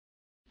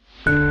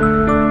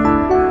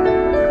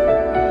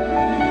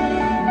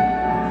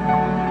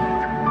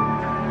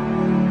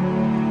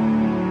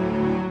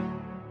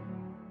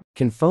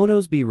Can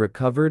photos be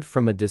recovered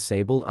from a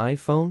disabled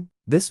iPhone?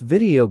 This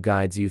video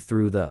guides you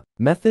through the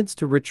methods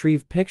to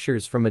retrieve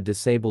pictures from a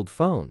disabled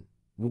phone,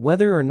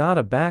 whether or not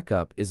a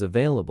backup is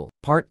available.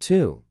 Part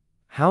 2.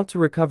 How to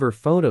recover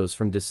photos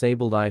from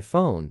disabled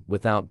iPhone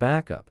without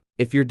backup.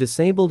 If your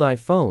disabled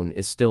iPhone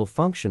is still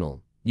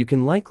functional, you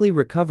can likely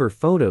recover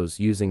photos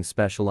using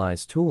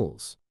specialized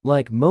tools,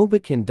 like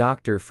Mobican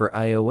Doctor for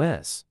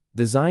iOS,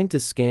 designed to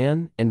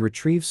scan and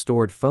retrieve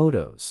stored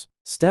photos.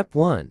 Step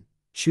 1.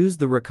 Choose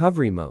the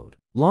recovery mode.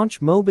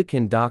 Launch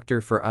Mobican Doctor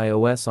for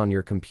iOS on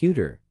your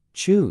computer.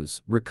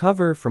 Choose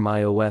Recover from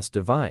iOS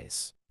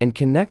device and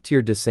connect to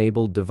your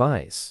disabled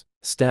device.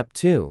 Step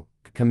 2.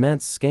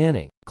 Commence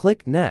scanning.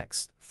 Click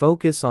Next.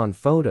 Focus on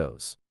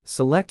photos.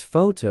 Select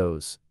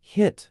Photos.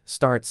 Hit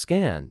Start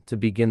Scan to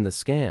begin the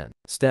scan.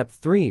 Step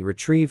 3.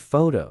 Retrieve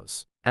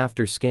photos.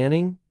 After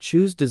scanning,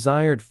 choose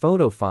desired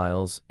photo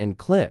files and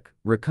click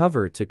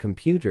Recover to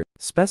computer.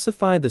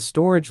 Specify the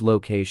storage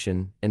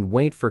location and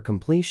wait for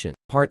completion.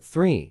 Part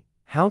 3.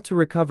 How to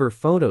recover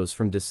photos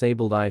from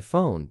disabled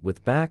iPhone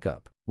with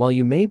backup. While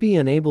you may be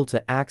unable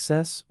to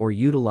access or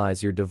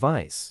utilize your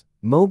device,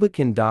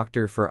 Mobican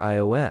Doctor for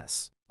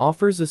iOS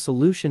offers a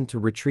solution to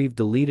retrieve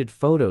deleted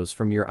photos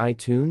from your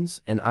iTunes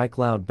and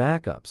iCloud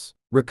backups.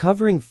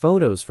 Recovering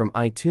photos from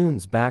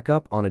iTunes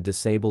backup on a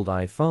disabled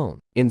iPhone.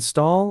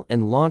 Install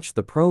and launch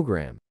the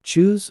program.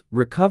 Choose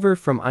Recover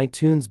from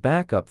iTunes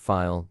backup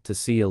file to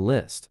see a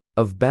list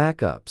of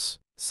backups.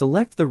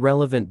 Select the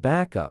relevant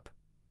backup.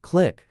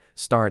 Click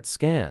Start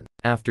Scan.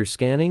 After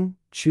scanning,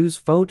 choose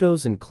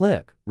Photos and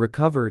click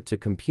Recover to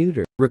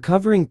computer.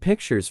 Recovering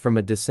pictures from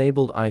a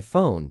disabled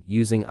iPhone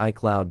using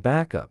iCloud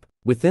backup.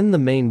 Within the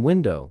main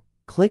window,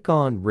 click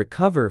on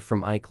Recover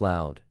from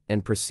iCloud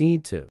and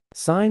proceed to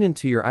sign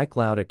into your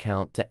iCloud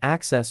account to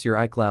access your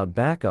iCloud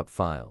backup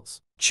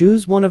files.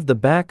 Choose one of the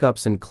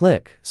backups and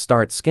click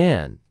Start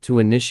Scan to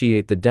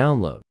initiate the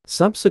download.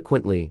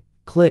 Subsequently,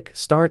 click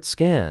Start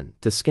Scan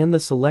to scan the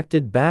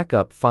selected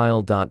backup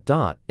file.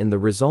 In the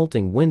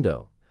resulting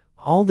window,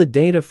 all the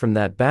data from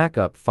that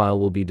backup file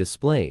will be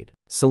displayed.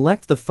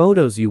 Select the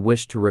photos you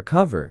wish to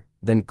recover,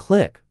 then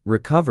click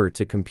Recover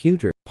to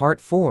computer.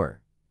 Part 4.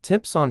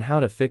 Tips on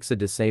how to fix a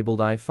disabled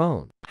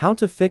iPhone. How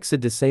to fix a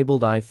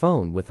disabled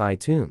iPhone with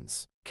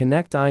iTunes.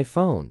 Connect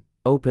iPhone,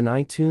 open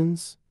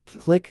iTunes,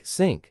 click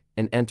Sync,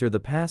 and enter the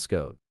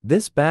passcode.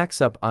 This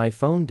backs up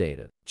iPhone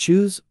data.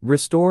 Choose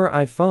Restore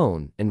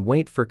iPhone and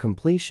wait for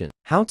completion.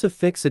 How to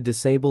fix a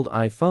disabled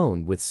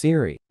iPhone with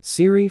Siri.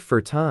 Siri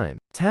for time.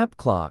 Tap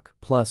Clock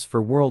plus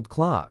for World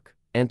Clock.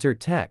 Enter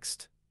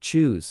text.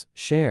 Choose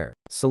Share.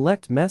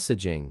 Select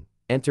Messaging.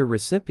 Enter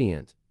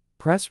Recipient.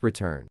 Press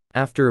Return.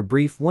 After a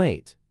brief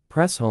wait,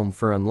 press Home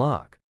for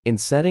unlock. In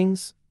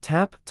Settings,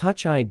 tap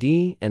Touch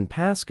ID and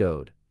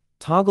Passcode.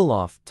 Toggle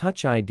off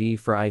Touch ID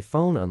for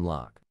iPhone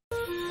unlock.